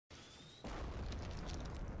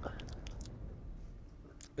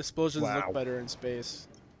explosions look Wow. better in space.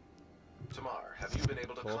 Tamar, have you been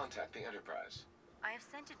able to contact the Enterprise? I have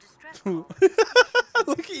sent a distress call. Situation's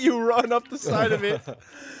Look at you run up the side of it.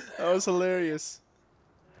 That was hilarious.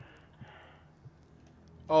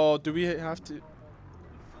 Oh, do we have to? You!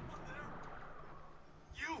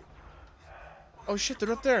 Oh shit,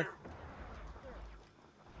 they're up there.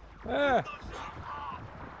 Ah.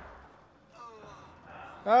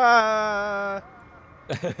 Ah!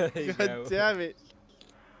 There you God go. damn it.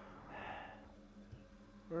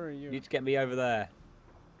 Where are You you? need to get me over there.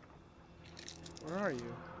 Where are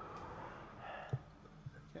you?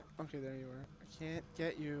 Okay, there you are. I can't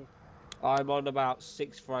get you. I'm on about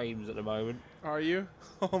 6 frames at the moment. Are you?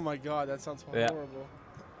 Oh my god, that sounds Yeah. horrible.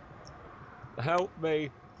 Help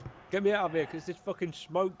me. Get me out of here, because this fucking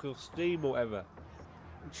smoke or steam or whatever.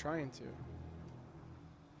 I'm trying to.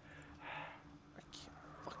 I can't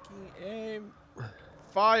fucking aim.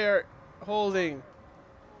 Fire! Holding.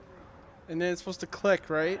 And then it's supposed to click,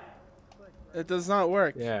 right? It does not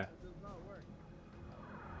work. Yeah.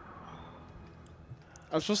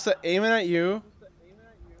 I'm supposed to aim it at you.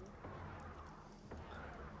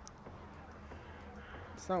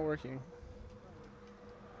 It's not working.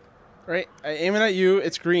 Right? I aim it at you,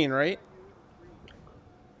 it's green, right?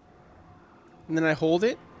 And then I hold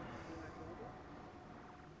it?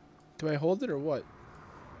 Do I hold it or what?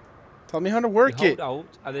 Tell me how to work You it. hold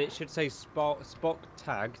Alt, and then it should say Spock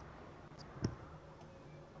tagged.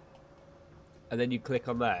 And then you click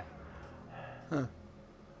on there. Huh.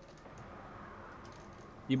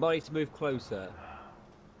 You might need to move closer.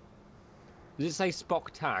 Does it say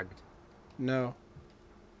Spock tagged? No.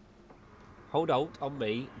 Hold Alt on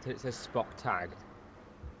me until it says Spock tagged.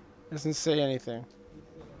 It doesn't say anything.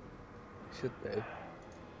 Should do.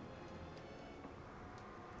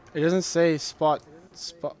 It doesn't say spot.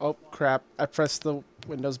 Oh crap! I pressed the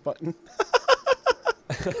Windows button.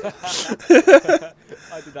 I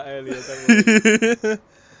did that earlier, don't worry.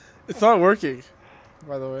 It's not working,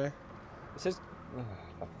 by the way. It says... Oh,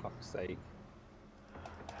 for fuck's sake.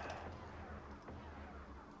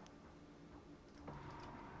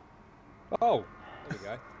 Oh! There we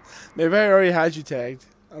go. Maybe I already had you tagged.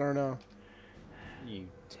 I don't know. You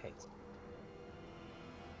tit.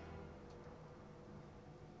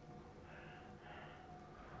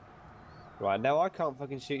 Right, now I can't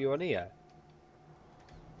fucking shoot you on here.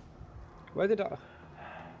 Where did I...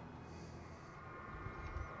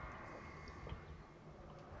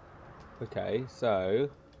 Okay, so...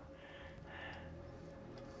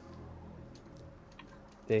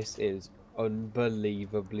 This is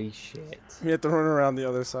unbelievably shit. We have to run around the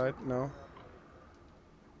other side. No.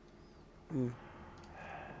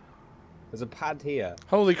 There's a pad here.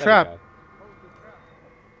 Holy There we crap! go.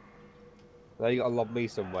 Now you gotta lob me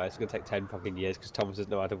somewhere. It's gonna take 10 fucking years because Thomas doesn't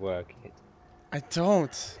know how to work it. I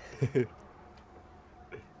don't.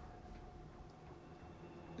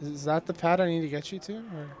 Is that the pad I need to get you to?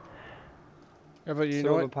 Or... Yeah, but you know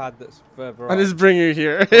Silver what? pad that's further I'll on. just bring you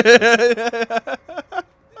here.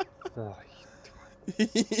 Oh,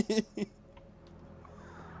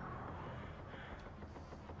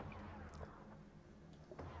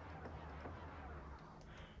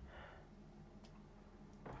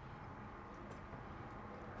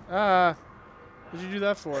 Ah, what did you do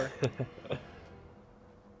that for?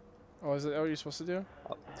 Oh, is it what you're supposed to do?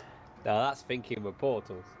 now that's thinking with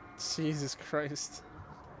portals. Jesus Christ.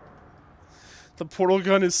 The portal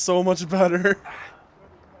gun is so much better.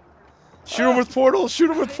 Shoot him with portals! Shoot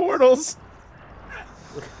him with portals!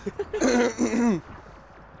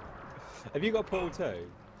 Have you got Portal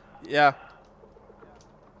 2? Yeah.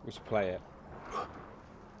 We should play it.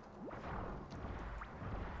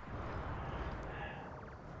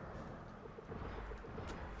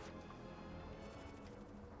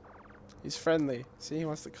 He's friendly. See, he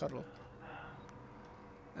wants to cuddle.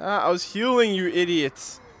 Ah, I was healing you,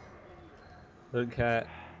 idiots. Don't care.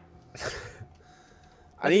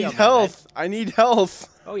 I need health. I need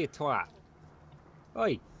health. Oh, you twat.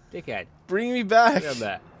 Oi, dickhead. Bring me back. Get on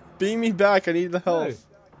there. Bring me back. I need the health.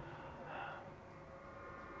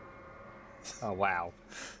 No. Oh, wow.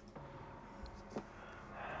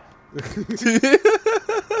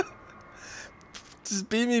 Just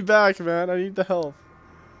beat me back, man. I need the health.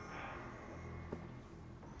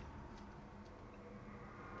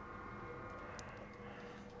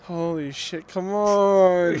 Holy shit, come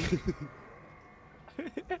on.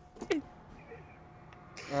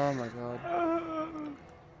 Oh my god.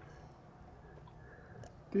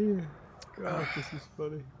 Dear God, this is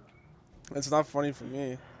funny. It's not funny for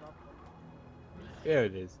me. Yeah,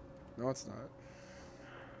 it is. No, it's not.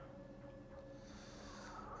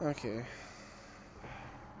 Okay.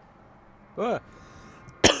 Ah.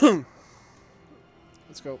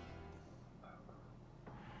 Let's go.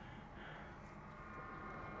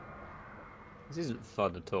 This isn't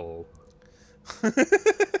fun at all. You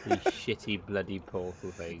shitty bloody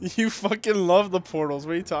portal thing. You fucking love the portals.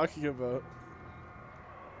 What are you talking about?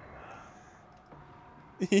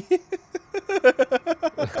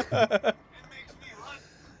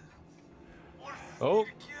 Oh,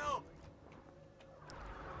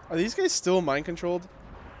 Are these guys still mind controlled?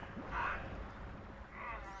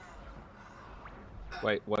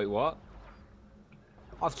 wait, what?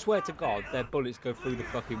 I swear to God, their bullets go through the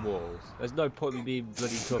fucking walls. There's no point in me being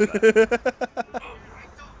bloody covered.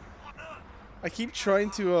 I keep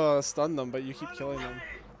trying to stun them, but you keep killing them.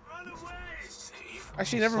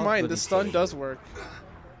 Actually, never Stop mind. The bloody stun killing does me. work.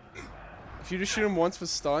 If you just shoot them once with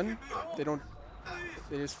stun, they don't.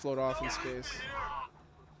 They just float off in space.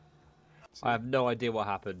 I have no idea what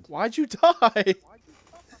happened. Why'd you die? I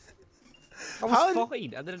was How-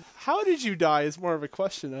 fine, and then How did you die? Is more of a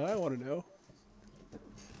question that I want to know.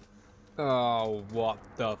 oh, what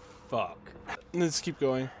the fuck? Let's keep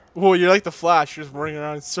going. Whoa, you're like the Flash. You're just running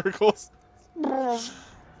around in circles.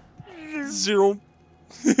 0.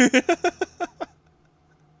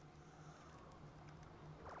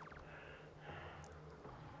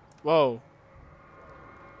 Whoa.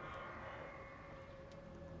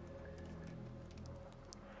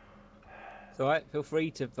 It's alright, feel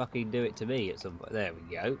free to fucking do it to me at some point. There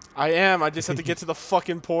we go. I am. I just have to get to the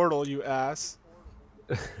fucking portal, you ass.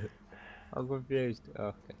 I'm confused.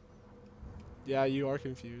 Okay. Yeah, you are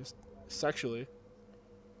confused. Sexually.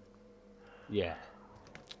 Yeah.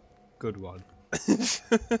 Good one.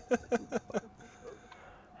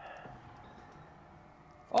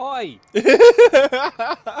 Oi!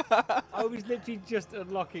 I was literally just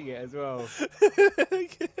unlocking it as well.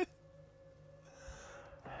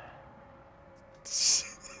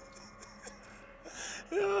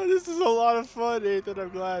 Yeah, this is a lot of fun, Nathan. I'm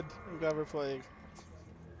glad we're playing.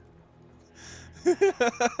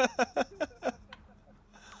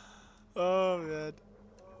 Oh man.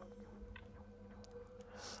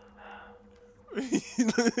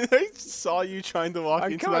 I saw you trying to walk I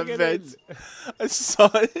into can't that get vent. in. I saw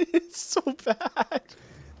it. It's so bad.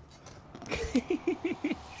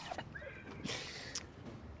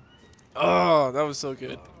 Oh, that was so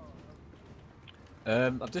good.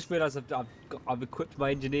 I've just realised I've equipped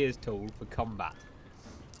my engineer's tool for combat.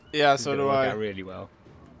 Yeah, It's so gonna do work I. out really well.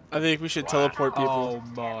 I think we should teleport people. Oh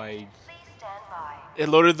my! Please stand by. It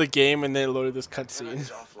loaded the game and then it loaded this Internet cutscene.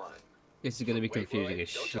 is offline. This is going to be Wait, confusing wait,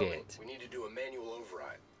 as don't tell me. shit. We need to do a manual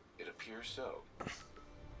override. It appears so.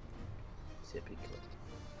 Typical.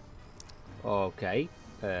 Okay.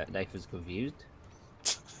 Nathan's confused.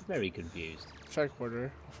 Very confused. Check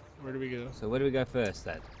order. Where do we go? So where do we go first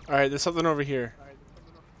then? Alright, there's something over here.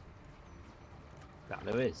 No,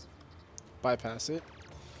 there is. Bypass it.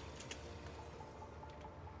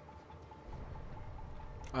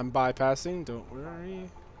 I'm bypassing, don't worry.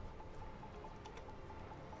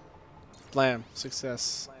 Blam.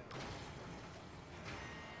 Success.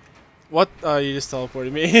 What? Oh, you just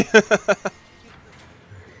teleported me.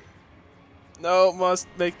 No, must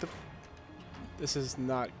make the... This is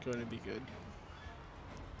not going to be good.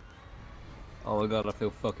 Oh my god, I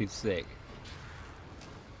feel fucking sick.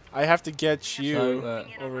 I have to get you So,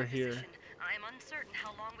 over here. I am uncertain how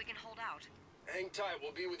long we can hold out. Hang tight.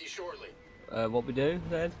 We'll be with you shortly. what we do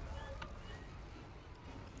then?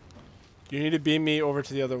 You need to beam me over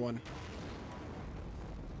to the other one.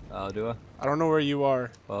 Oh, do I? I don't know where you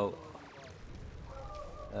are. Well,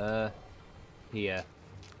 here.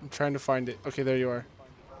 I'm trying to find it. Okay, there you are.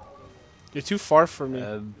 You're too far from me.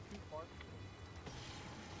 Does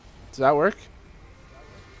that work?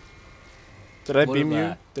 Did I What beam you?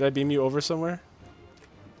 about- Did I beam you over somewhere?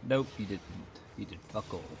 Nope, you didn't. You did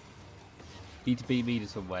fuck all. You need to beam me to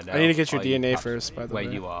somewhere now. I need to get your Or you DNA have to first, by the where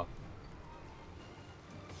way. you are.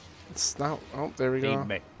 It's not. Oh, there we go. Beam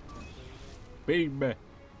me. Beam me.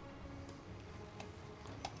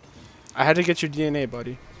 I had to get your DNA,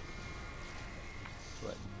 buddy.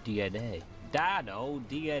 What? DNA. Dino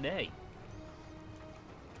DNA.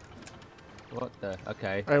 What the?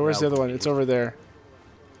 Okay. All right, where's now the other one? It's over there.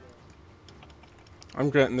 I'm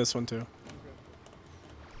granting this one too.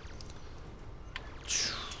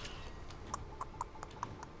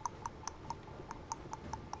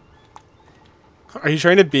 Are you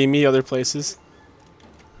trying to beam me other places?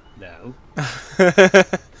 No.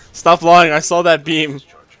 Stop lying. I saw that beam.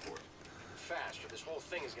 Discharge port. Fast, or this whole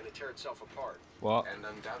thing is going to tear itself apart. What? And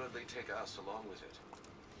undoubtedly take us along with it.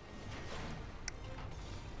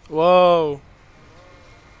 Whoa.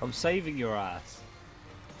 I'm saving your ass.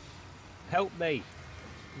 Help me.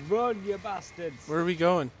 Run, you bastards! Where are we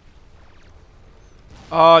going?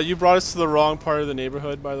 You brought us to the wrong part of the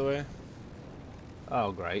neighborhood, by the way.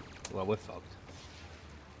 Oh, great. Well, we're fucked.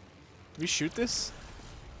 Did we shoot this?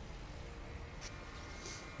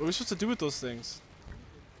 What are we supposed to do with those things?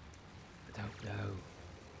 I don't know.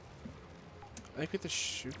 I think we have to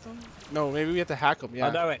shoot them? No, maybe we have to hack them. Yeah,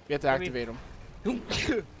 I know it. we have to activate them.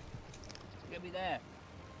 Get me there.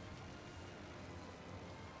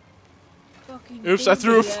 Fucking Oops, I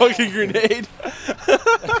threw a fucking grenade.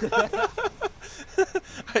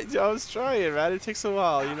 I was trying, man. It takes a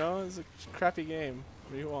while, you know? It's a crappy game.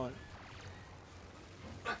 What do you want?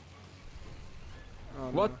 Oh,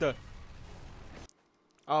 What no. the?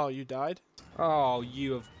 Oh, you died? Oh,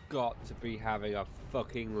 you have got to be having a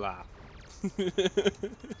fucking laugh.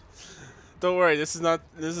 Don't worry, this is not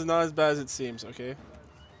as bad as it seems, okay?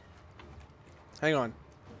 Hang on.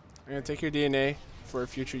 I'm gonna take your DNA for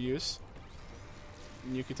future use.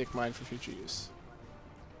 And you can take mine for future use.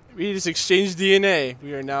 We just exchanged DNA.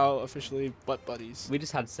 We are now officially butt buddies. We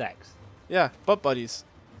just had sex. Yeah, butt buddies.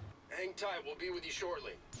 Hang tight, we'll be with you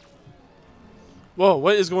shortly. Whoa,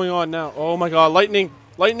 what is going on now? Oh my god, lightning!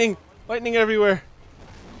 Lightning! Lightning everywhere!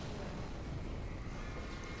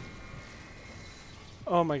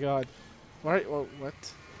 Oh my god. What?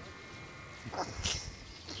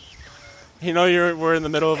 You know we're in the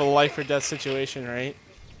middle of a life or death situation, right?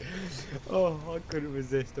 Oh, I couldn't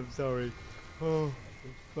resist. I'm sorry. Oh,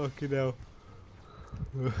 fucking hell.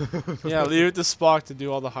 Yeah, leave it to Spock to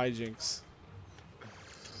do all the hijinks.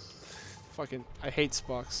 Fucking, I hate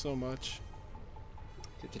Spock so much.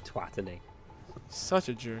 Such a twat, isn't he? Such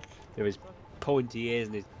a jerk. With his pointy ears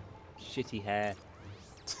and his shitty hair.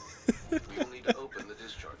 We will need to open the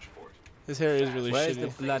discharge port. His hair is really Where's shitty.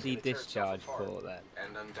 the bloody discharge port then?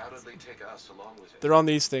 And undoubtedly take us along with it. They're on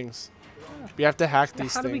these things. We have to hack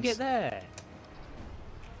these How things. do we get there?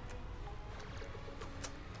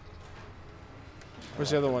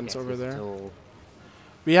 Where's the other ones over there? All.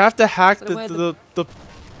 We have to hack But where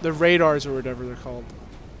the radars or whatever they're called.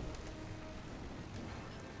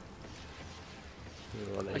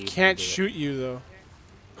 I can't shoot you though.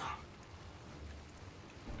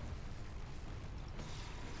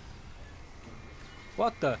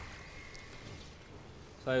 What the?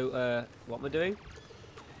 So, what am I doing?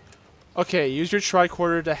 Okay, use your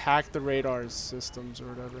tricorder to hack the radar systems or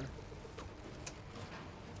whatever.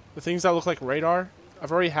 The things that look like radar,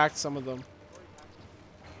 I've already hacked some of them.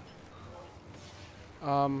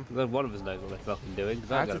 I'm glad one of us knows what they're fucking doing,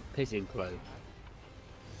 because I've got a pissing clue.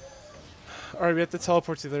 Alright, we have to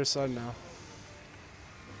teleport to the other side now.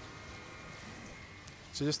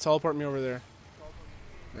 So just teleport me over there.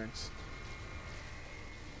 Thanks.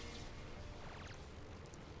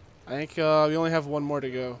 I think we only have one more to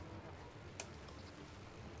go.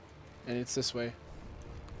 And it's this way.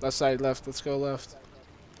 Left side, left. Let's go left.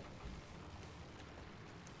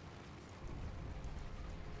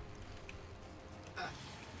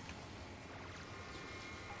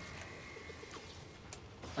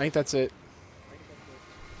 I think that's it.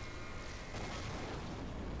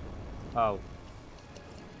 Oh.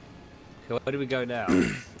 So where do we go now?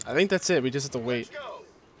 I think that's it. We just have to wait. Let's go.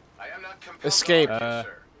 I am not compelled Escape. to argue,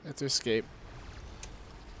 sir. Have to escape.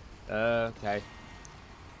 Okay.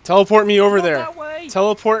 Teleport me over Not there. that way.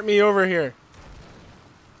 Teleport me over here.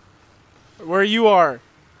 Where you are.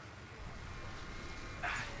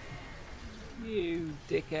 You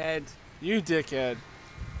dickhead. You dickhead.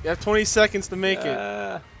 You have 20 seconds to make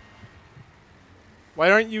it. Why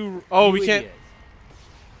aren't you... Oh, you we can't... idiot.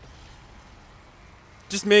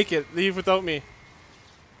 Just make it. Leave without me.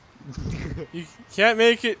 You can't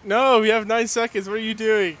make it. No, we have 9 seconds. What are you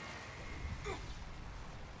doing?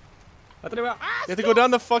 I don't know where. Ah, You have to go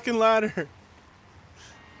down the fucking ladder.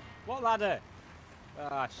 what ladder?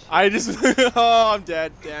 Ah, shit. I just... Oh, I'm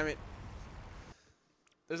dead. Damn it.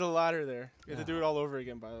 There's a ladder there. You have to do it all over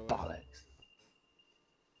again, by the way. Bollocks.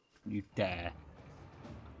 You dare.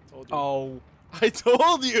 Told you. Oh, I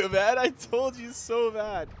told you, man. I told you so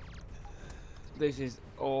bad. this is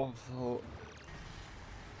awful.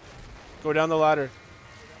 Go down the ladder.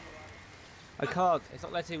 I can't. It's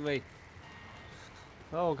not letting me.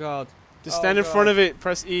 Oh, God. Just stand in front of it.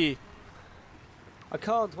 Press E. I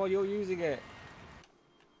can't while you're using it.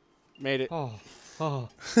 Made it. Oh. Oh.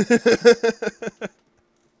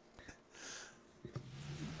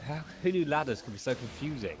 Who knew ladders could be so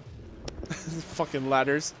confusing? Fucking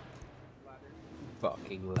ladders.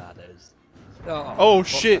 Fucking ladders. Oh,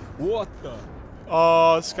 shit. What the?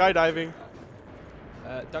 Oh, skydiving.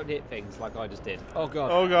 Don't hit things like I just did. Oh,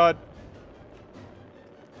 God. Oh, God.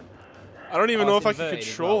 I don't even Oh, know it's if I can inverted as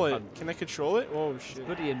control well. it. Can I control it? Oh, shit. It's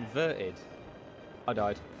bloody inverted. I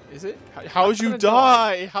died. Is it? How'd you gonna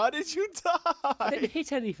die? How did you I die? didn't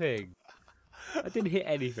hit anything. I didn't hit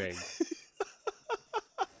anything.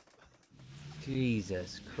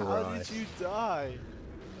 Jesus How did Christ. you die?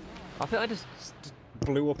 I think I just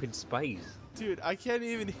blew up in space. Dude, I can't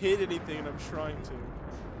even hit anything and I'm trying to.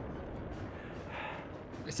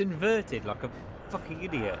 It's inverted like a fucking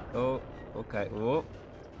idiot. Oh, okay. Oh.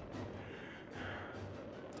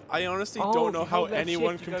 I honestly Oh, don't if know you how hold left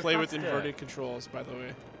anyone shift, can you go play with faster. inverted controls, by the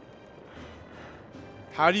way.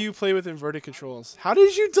 How do you play with inverted controls? How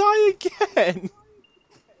did you die again?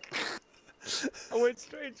 I went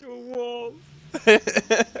straight to a wall.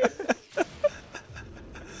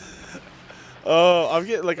 Oh, I'm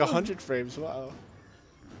getting like 100 frames. Wow.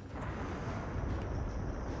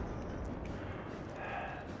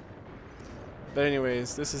 But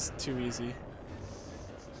anyways, this is too easy.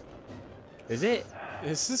 Is it?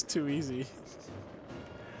 This is too easy.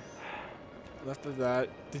 Left of that.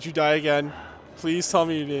 Did you die again? Please tell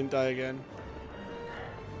me you didn't die again.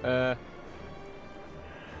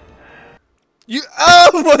 You.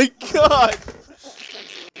 Oh my god!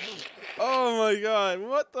 Oh my god!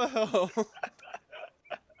 What the hell?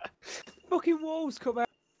 Fucking walls come out.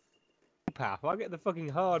 Path. I get the fucking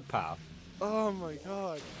hard path. Oh my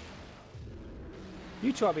god.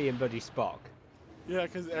 You try being bloody Spock. Yeah,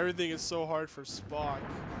 because everything is so hard for Spock.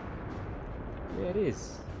 Yeah, it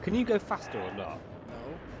is. Can you go faster or not?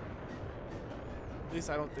 No. At least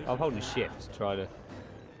I don't think. I'm you holding can. shift, trying to.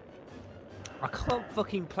 I can't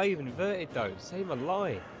fucking play with inverted though. Save my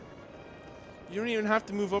life. You don't even have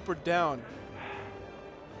to move up or down.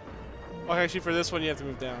 Okay, actually, for this one you have to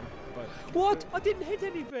move down. But What? I didn't hit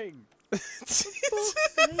anything.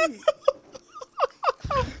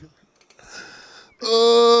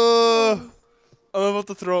 I'm about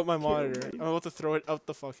to throw out my monitor. I'm about to throw it out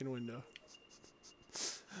the fucking window.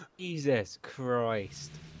 Jesus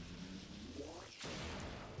Christ.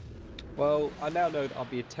 Well, I now know that I'll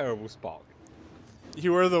be a terrible Spock.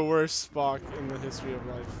 You are the worst Spock in the history of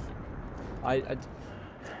life.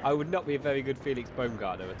 I would not be a very good Felix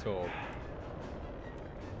Baumgartner at all.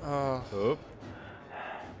 Up.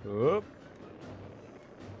 Up.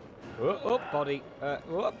 Up, body.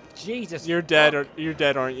 Up. Jesus. You're dead, fuck. you're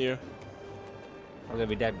dead, aren't you? I'm gonna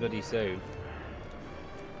be dead bloody soon.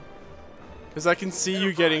 Because I can see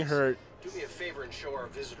you getting hurt. Do me a favor and show our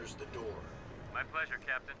visitors the door. My pleasure,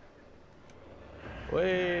 Captain.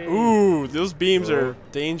 Whee. Ooh, those beams are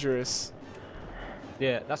dangerous.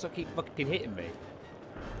 Yeah, that's what keeps fucking hitting me.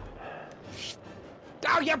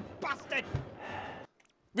 Oh, you bastard!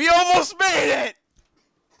 We almost made it!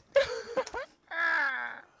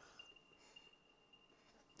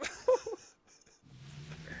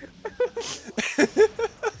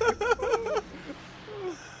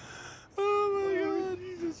 Oh my god.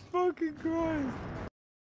 Jesus fucking Christ!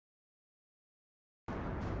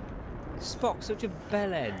 Spock's such a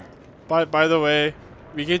bellend. By the way,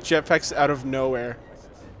 we get jetpacks out of nowhere.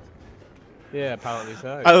 Yeah, apparently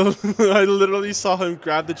so. I literally saw him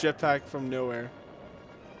grab the jetpack from nowhere.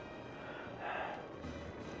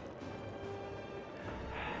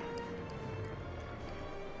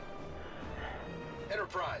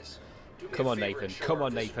 Enterprise. Do me Come a on, favor Nathan. and show Come our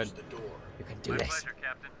on, visitors Nathan. the door. You can do My this. pleasure,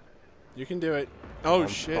 Captain. You can do it. Oh Come on,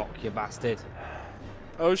 shit. Spock, you bastard.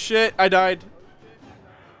 Oh shit, I died.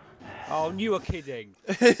 Oh, you were kidding.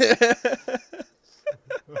 Fucking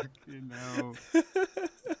hell.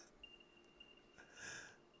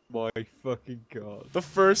 My fucking god. The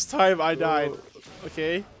first time I died.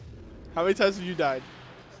 Okay? How many times have you died?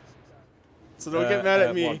 So don't get mad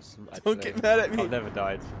at me. Once, Don't actually. get mad at me. I've never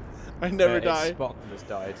died. I never It's die. Spock that's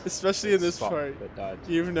died. Especially in It's this Spock part. that died.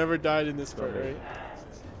 You've never died in this part, Sorry. right?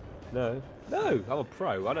 No. No, I'm a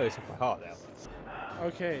pro. I know this off by heart now.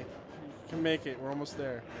 Okay. You can make it. We're almost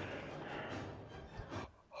there.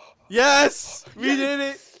 Yes! We did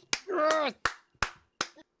it!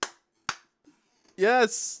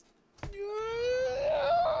 Yes!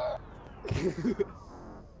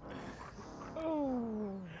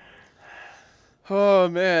 Oh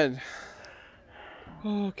man.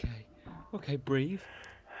 Okay. Okay, breathe.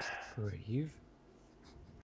 Breathe.